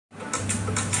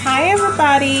Hi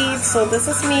everybody, so this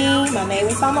is me. My name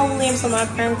is Alma Williams. I'm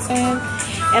Frampton,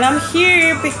 and I'm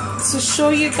here to show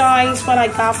you guys what I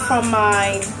got from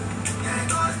my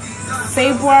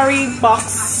February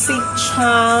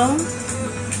BoxyCharm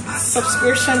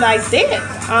subscription that I did,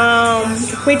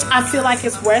 which I feel like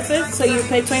is worth it. So you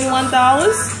pay $21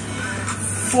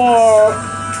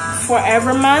 for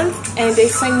every month, and they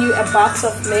send you a box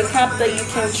of makeup that you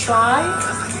can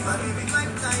try.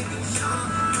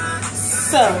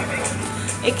 So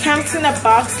it comes in a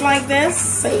box like this,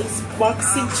 says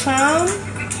BoxyCharm,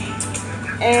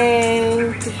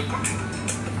 and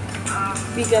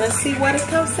we're gonna see what it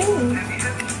comes in.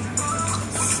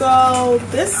 So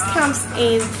this comes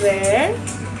in there,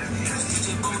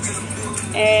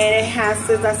 and it has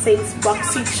this that says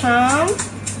BoxyCharm.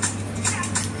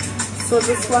 So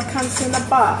this is what comes in the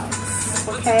box,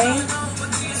 okay?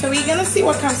 So we're gonna see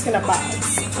what comes in the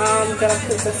box. I'm gonna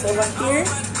put this over here.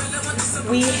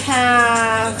 We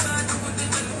have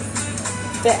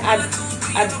the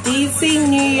Adizi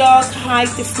New York High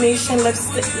Definition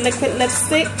Liquid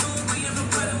Lipstick.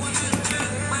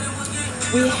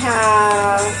 We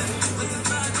have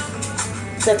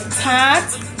the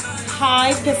Tarte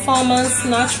High Performance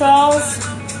Naturals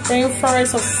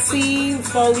Rainforest of Sea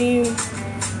Volume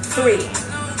 3.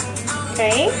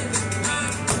 Okay.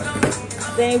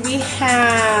 Then we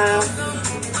have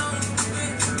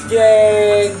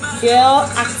the Gel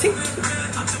Actic.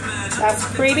 That's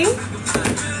pretty.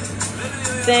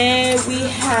 Then we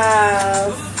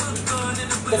have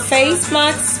the Face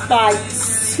Mask by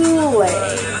Tule.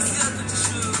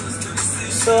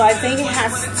 So I think it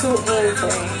has 2 in there.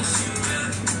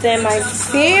 Then my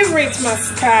favorite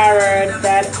mascara,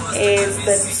 that is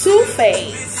the Too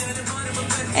Faced.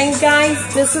 And guys,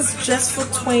 this is just for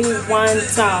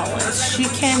 $21. You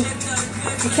can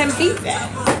beat that,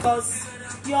 because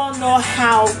y'all know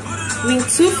how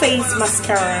Too Faced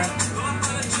mascara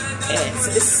is.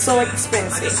 It's so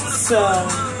expensive. So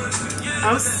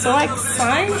I'm so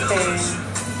excited.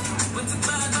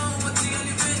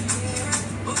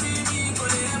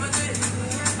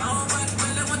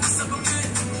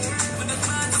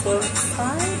 So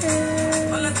excited.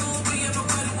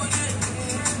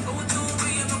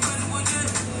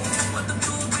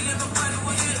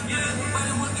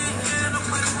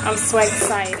 I'm so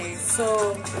excited.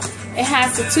 So it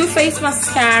has the Too Faced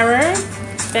mascara,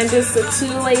 then there's the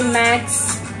Tule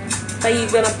Max that you're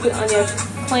gonna put on your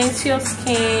cleanse your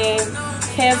skin.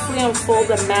 Carefully unfold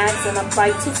the mask and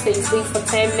apply Too Faced. Wait for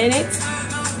 10 minutes.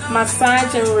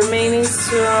 Massage and remaining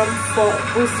serum for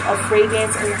a boost of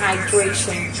radiance and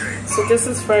hydration. So this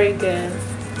is very good.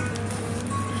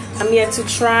 I'm here to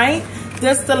try.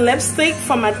 This is the lipstick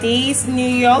from Adizi New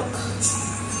York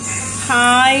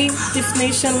High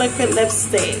Definition Liquid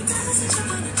Lipstick.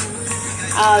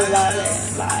 I love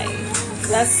it. Like,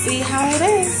 let's see how it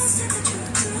is.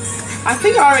 I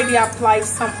think I already applied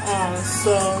some on,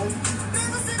 so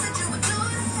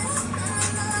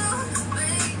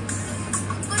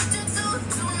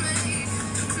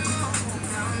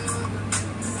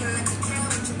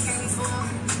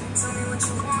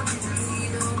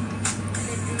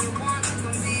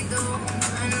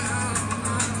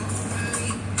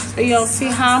you'll see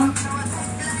how.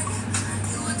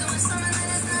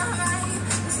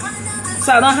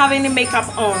 So I don't have any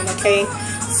makeup on, okay?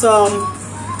 So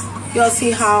you'll see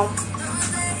how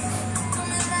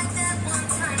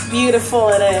beautiful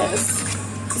it is.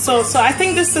 So I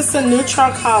think this is a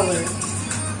neutral color.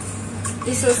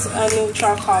 This is a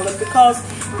neutral color, because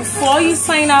before you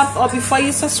sign up or before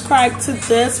you subscribe to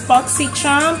this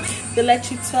BoxyCharm, they let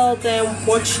you tell them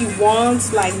what you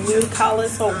want, like nude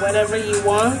colors or whatever you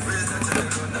want.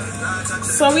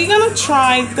 So we're gonna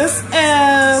try. This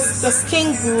is the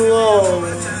Skin Glow.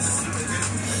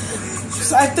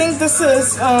 So I think this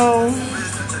is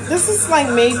like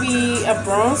maybe a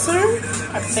bronzer.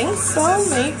 I think so,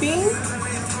 maybe.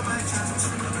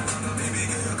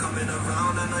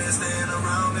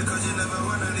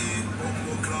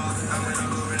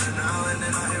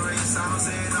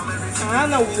 I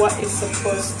don't know what it's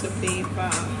supposed to be,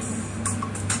 but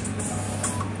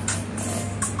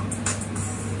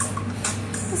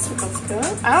this looks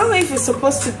good. I don't know if it's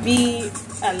supposed to be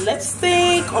a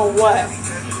lipstick or what.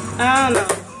 I don't know.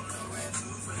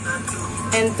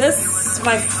 And this is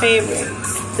my favorite,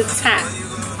 the Tarte.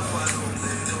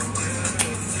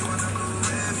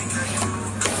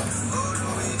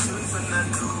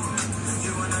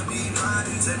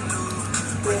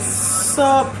 It's so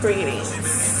pretty.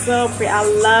 So pretty. I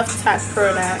love Tarte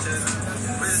products.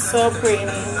 So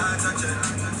pretty.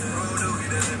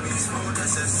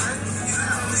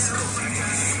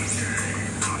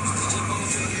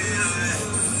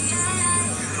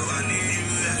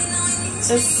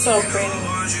 It's so pretty.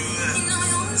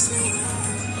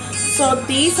 So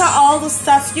these are all the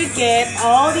stuff you get.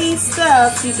 All these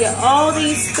stuff. You get all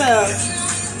these stuff.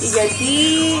 You get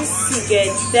these. You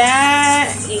get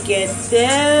that. You get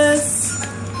this.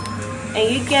 And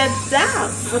you get that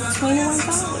for $21.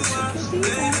 You can do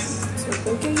that. So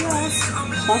go get yours.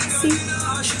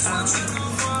 Boxy.